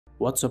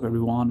What's up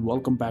everyone,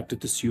 welcome back to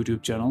this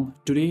YouTube channel.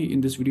 Today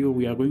in this video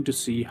we are going to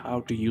see how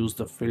to use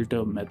the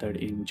filter method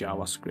in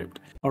JavaScript.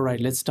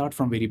 Alright, let's start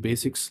from very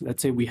basics.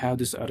 Let's say we have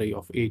this array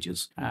of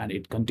ages and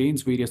it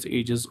contains various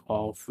ages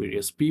of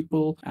various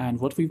people, and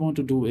what we want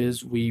to do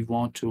is we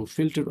want to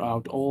filter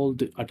out all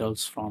the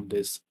adults from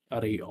this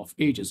array of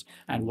ages.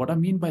 And what I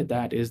mean by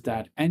that is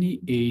that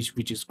any age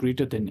which is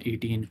greater than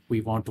 18,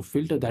 we want to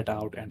filter that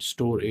out and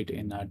store it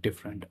in a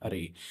different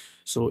array.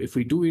 So if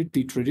we do it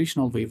the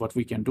traditional way, what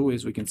we can do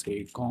is we can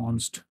say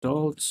const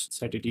adults,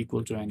 set it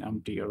equal to an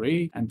empty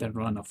array, and then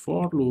run a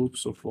for loop.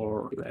 So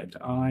for let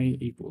I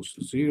equals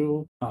to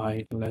 0,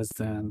 I less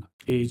than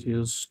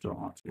ages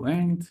dot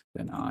length,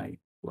 then I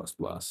plus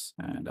plus.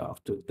 And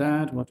after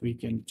that, what we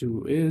can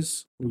do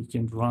is we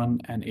can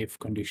run an if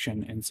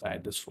condition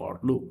inside this for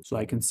loop. So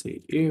I can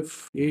say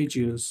if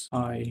ages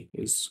I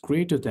is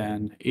greater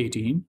than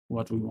 18,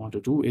 what we want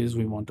to do is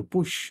we want to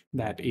push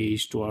that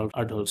age to our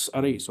adults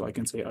array. So I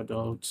can say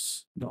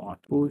adults dot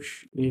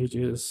push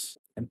ages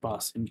and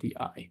pass in the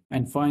I.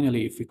 And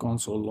finally, if we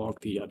console log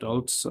the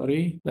adults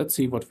array, let's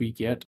see what we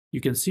get.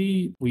 You can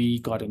see we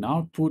got an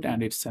output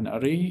and it's an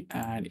array,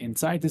 and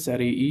inside this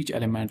array each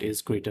element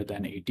is greater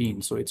than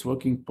 18, so it's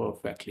working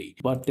perfectly.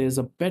 But there's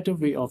a better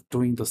way of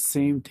doing the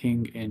same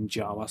thing in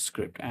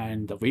JavaScript,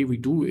 and the way we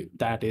do it,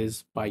 that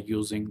is by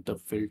using the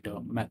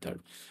filter method.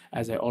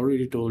 As I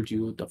already told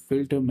you, the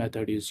filter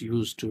method is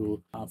used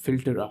to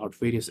filter out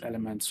various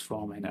elements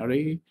from an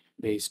array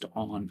based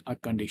on a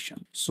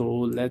condition. So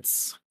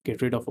let's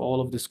get rid of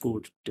all of this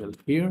code till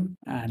here,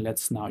 and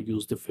let's now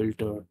use the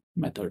filter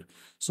method.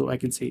 So I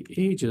can say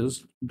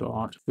ages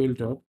dot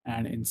filter,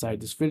 and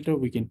inside this filter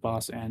we can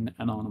pass an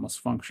anonymous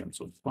function.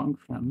 So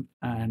function,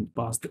 and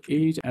pass the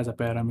age as a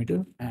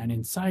parameter, and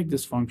inside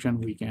this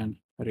function we can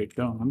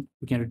return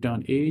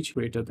age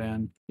greater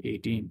than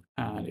 18.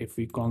 And if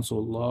we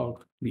console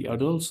log the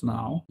adults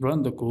now,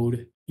 run the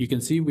code, you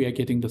can see we are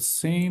getting the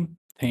same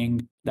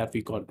thing that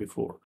we got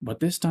before, but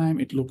this time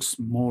it looks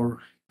more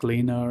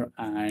cleaner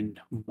and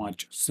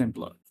much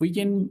simpler. We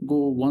can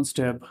go one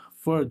step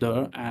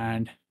further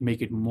and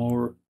make it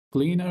more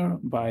cleaner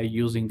by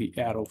using the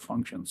arrow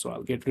function. So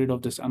I'll get rid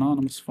of this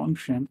anonymous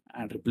function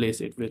and replace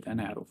it with an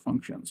arrow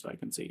function. So I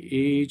can say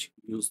age,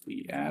 use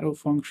the arrow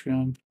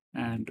function,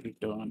 and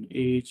return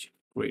age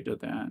greater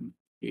than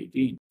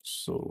 18.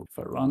 So if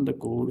I run the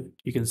code,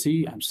 you can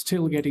see I'm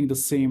still getting the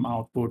same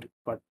output,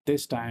 but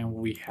this time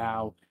we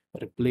have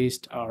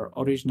replaced our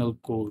original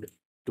code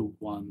to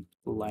one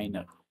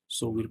liner.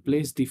 So we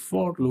replace the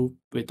for loop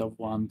with a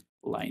one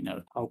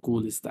liner. How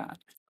cool is that?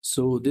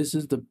 So this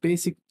is the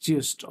basic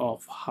gist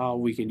of how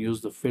we can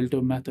use the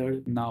filter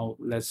method. Now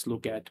let's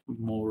look at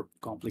more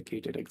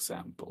complicated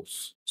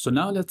examples. So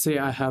now let's say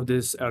I have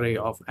this array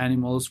of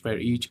animals where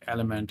each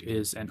element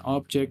is an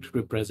object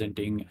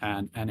representing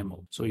an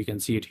animal. So you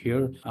can see it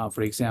here.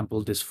 For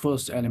example, this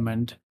first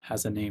element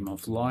has a name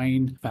of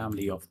lion,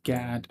 family of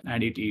cat,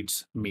 and it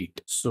eats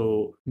meat.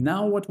 So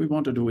now what we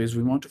want to do is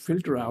we want to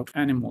filter out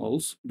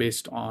animals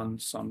based on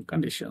some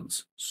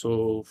conditions.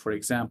 So for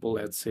example,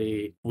 let's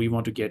say we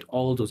want to get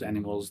all those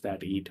animals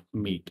that eat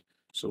meat.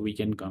 So we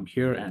can come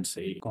here and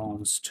say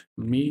const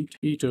meat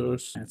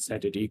eaters and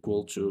set it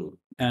equal to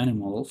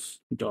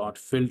animals dot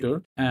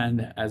filter.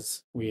 And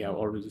as we have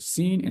already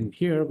seen in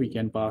here, we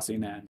can pass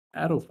in an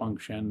arrow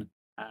function,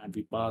 and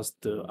we pass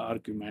the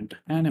argument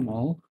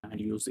animal and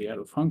use the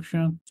arrow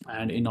function.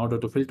 And in order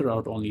to filter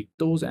out only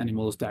those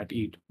animals that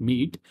eat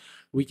meat,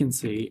 we can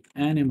say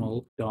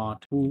animal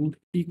dot food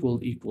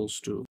equals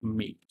to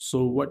meat.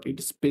 So what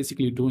it's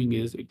basically doing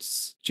is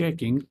it's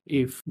checking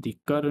if the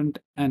current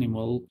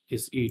animal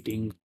is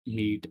eating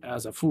meat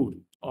as a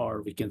food,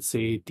 or we can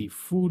say the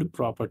food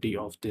property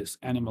of this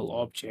animal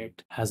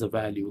object has a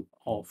value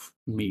of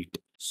meat.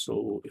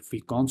 So if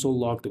we console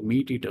log the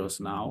meat eaters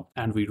now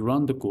and we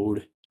run the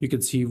code, you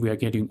can see we are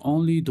getting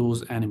only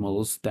those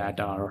animals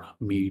that are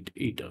meat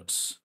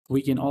eaters.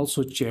 We can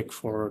also check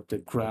for the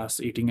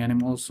grass eating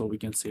animals. So we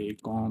can say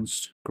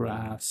const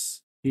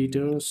grass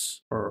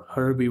eaters or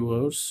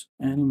herbivores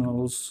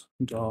animals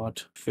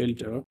dot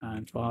filter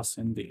and pass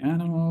in the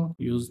animal,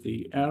 use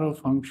the arrow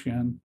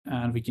function,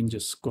 and we can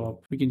just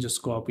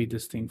copy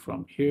this thing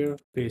from here,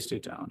 paste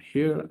it down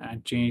here,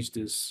 and change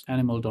this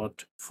animal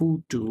dot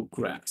food to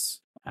grass.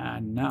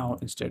 And now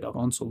instead of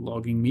console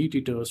logging meat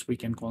eaters, we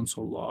can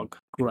console log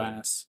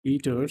grass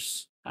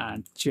eaters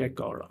and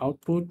check our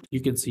output. You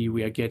can see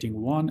we are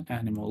getting one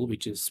animal,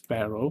 which is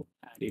sparrow,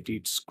 and it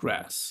eats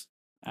grass.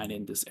 And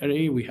in this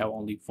array, we have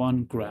only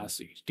one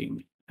grass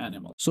eating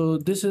animal. So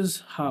this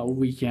is how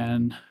we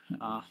can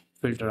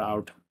filter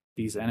out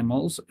these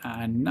animals.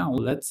 And now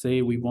let's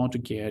say we want to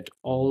get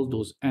all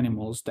those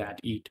animals that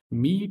eat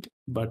meat,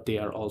 but they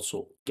are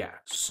also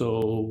cats. So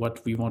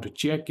what we want to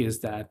check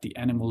is that the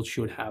animal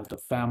should have the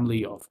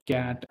family of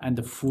cat and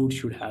the food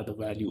should have the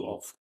value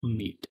of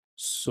meat.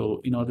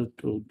 So in order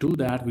to do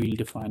that, we'll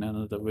define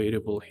another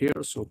variable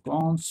here. So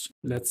const,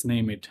 let's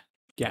name it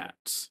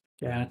cats.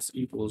 cats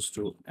equals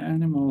to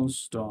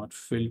animals dot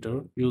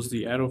filter, use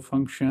the arrow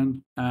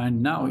function.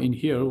 And now in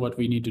here, what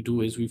we need to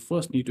do is we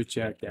first need to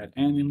check that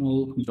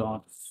animal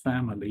dot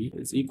family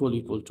is equal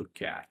to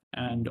cat.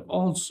 And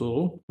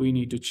also we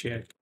need to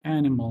check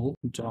animal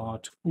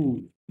dot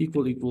food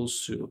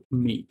equals to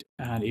meat.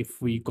 And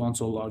if we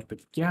console log the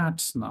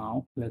cats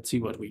now, let's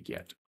see what we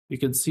get. You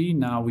can see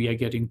now we are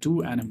getting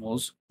two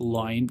animals,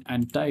 lion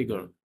and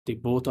tiger. They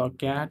both are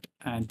cat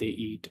and they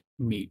eat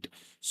meat.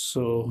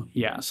 So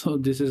yeah, so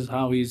this is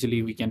how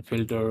easily we can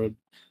filter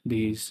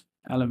these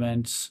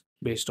elements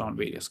based on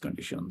various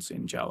conditions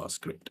in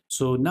JavaScript.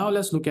 So now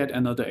let's look at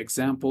another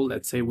example.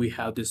 Let's say we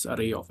have this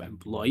array of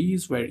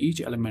employees where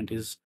each element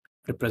is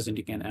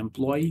representing an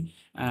employee,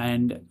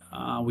 and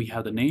we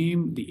have the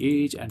name,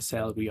 the age, and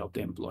salary of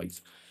the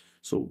employees.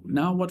 So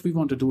now what we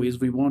want to do is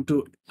we want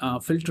to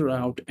filter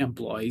out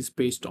employees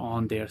based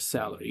on their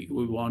salary.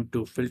 We want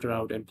to filter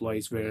out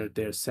employees where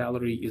their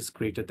salary is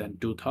greater than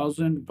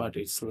 2,000, but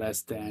it's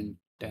less than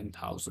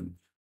 10,000.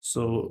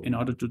 So in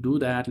order to do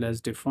that,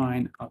 let's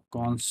define a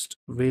const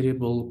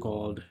variable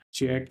called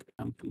check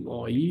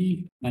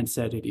employee and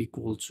set it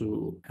equal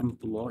to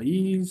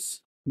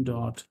employees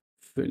dot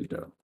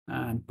filter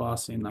and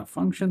pass in a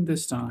function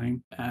this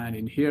time. And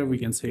in here we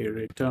can say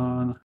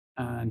return,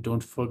 and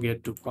don't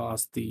forget to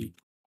pass the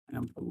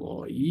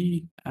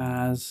employee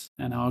as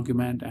an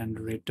argument and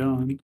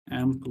return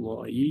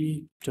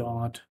employee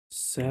dot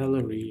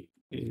salary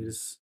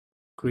is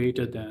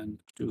greater than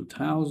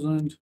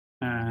 2,000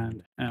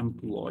 and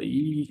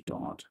employee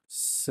dot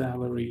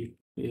salary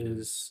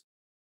is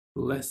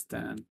less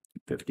than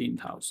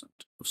 15,000.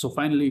 So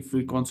finally, if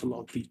we console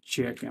log the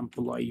check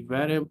employee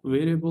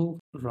variable,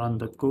 run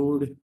the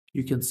code,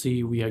 you can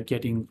see we are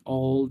getting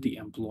all the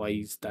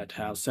employees that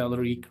have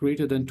salary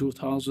greater than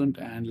 2,000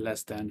 and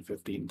less than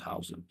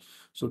 15,000.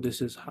 So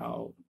this is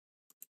how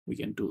we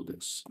can do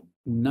this.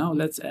 Now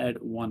let's add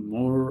one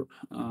more,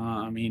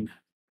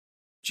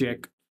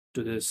 check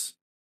to this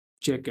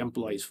check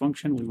employees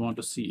function. We want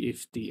to see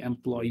if the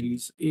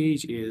employee's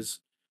age is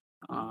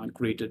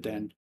greater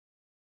than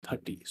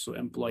 30. So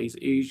employee's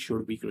age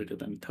should be greater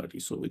than 30.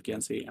 So we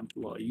can say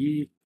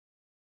employee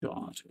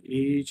dot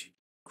age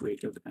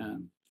greater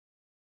than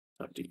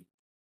 30.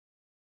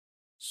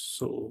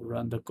 So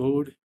run the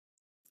code.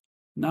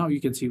 Now you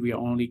can see we are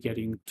only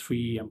getting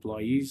 3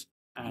 employees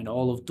and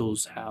all of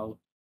those have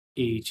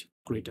age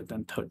greater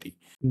than 30.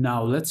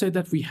 Now let's say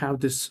that we have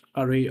this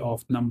array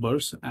of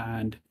numbers,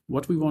 and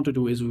what we want to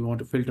do is we want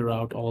to filter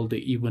out all the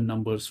even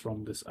numbers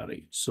from this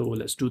array. So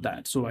let's do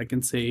that. So I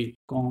can say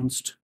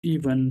const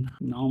even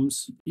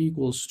nums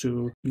equals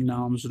to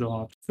nums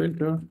dot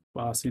filter,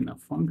 pass in a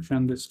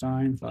function this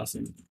time, pass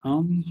in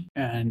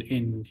and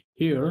in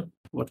here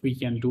what we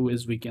can do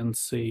is we can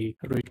say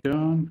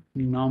return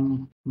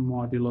num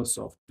modulus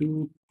of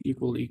 2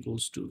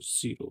 equals to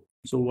 0.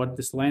 So what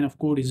this line of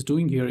code is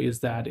doing here is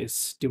that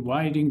it's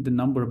dividing the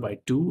number by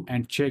 2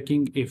 and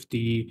checking if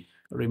the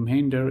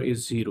remainder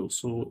is 0.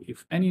 So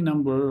if any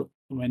number,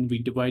 when we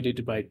divide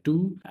it by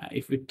 2,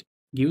 if it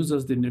gives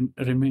us the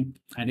remain,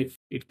 and if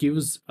it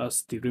gives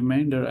us the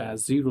remainder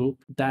as 0,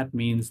 that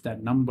means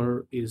that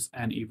number is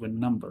an even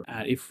number.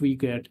 And if we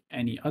get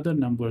any other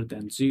number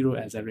than 0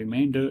 as a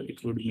remainder,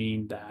 it would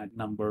mean that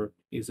number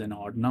is an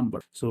odd number.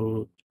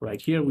 So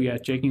right here we are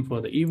checking for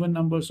the even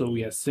number, so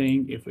we are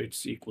saying if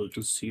it's equal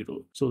to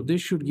 0. So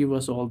this should give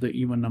us all the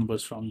even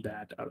numbers from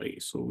that array.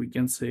 So we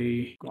can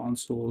say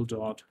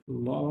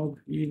console.log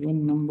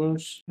even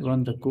numbers,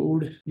 run the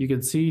code. You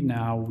can see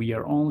now we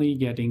are only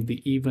getting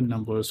the even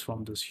numbers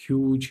from this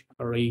huge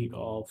array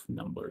of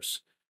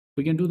numbers.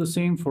 We can do the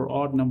same for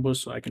odd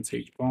numbers. So I can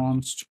say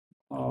const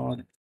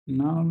odd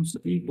nums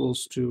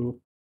equals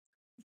to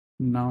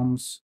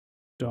nums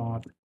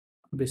dot,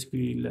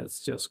 basically let's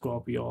just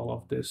copy all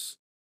of this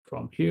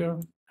from here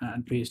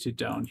and paste it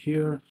down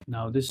here.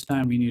 Now this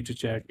time we need to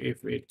check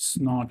if it's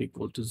not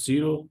equal to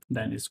 0,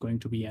 then it's going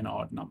to be an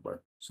odd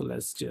number. So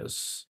let's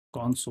just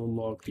console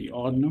log the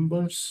odd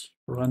numbers,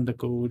 run the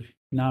code.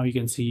 Now you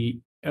can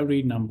see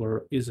every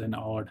number is an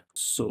odd.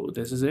 So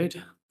this is it.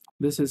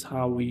 This is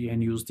how we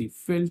can use the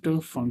filter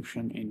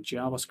function in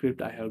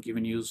JavaScript. I have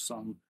given you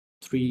some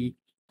 3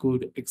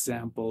 good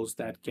examples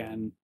that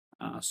can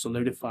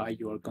solidify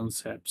your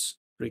concepts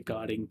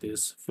regarding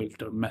this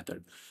filter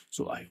method.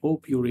 So I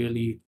hope you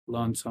really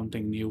learned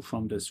something new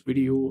from this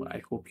video.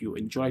 I hope you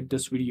enjoyed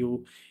this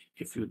video.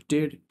 If you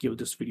did, give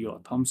this video a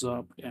thumbs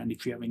up. And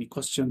if you have any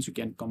questions, you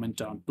can comment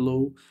down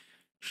below.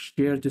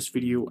 Share this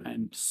video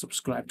and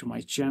subscribe to my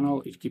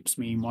channel. It keeps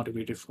me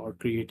motivated for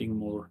creating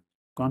more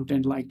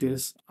content like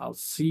this. I'll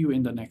see you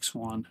in the next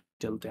one.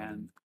 Till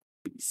then,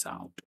 peace out.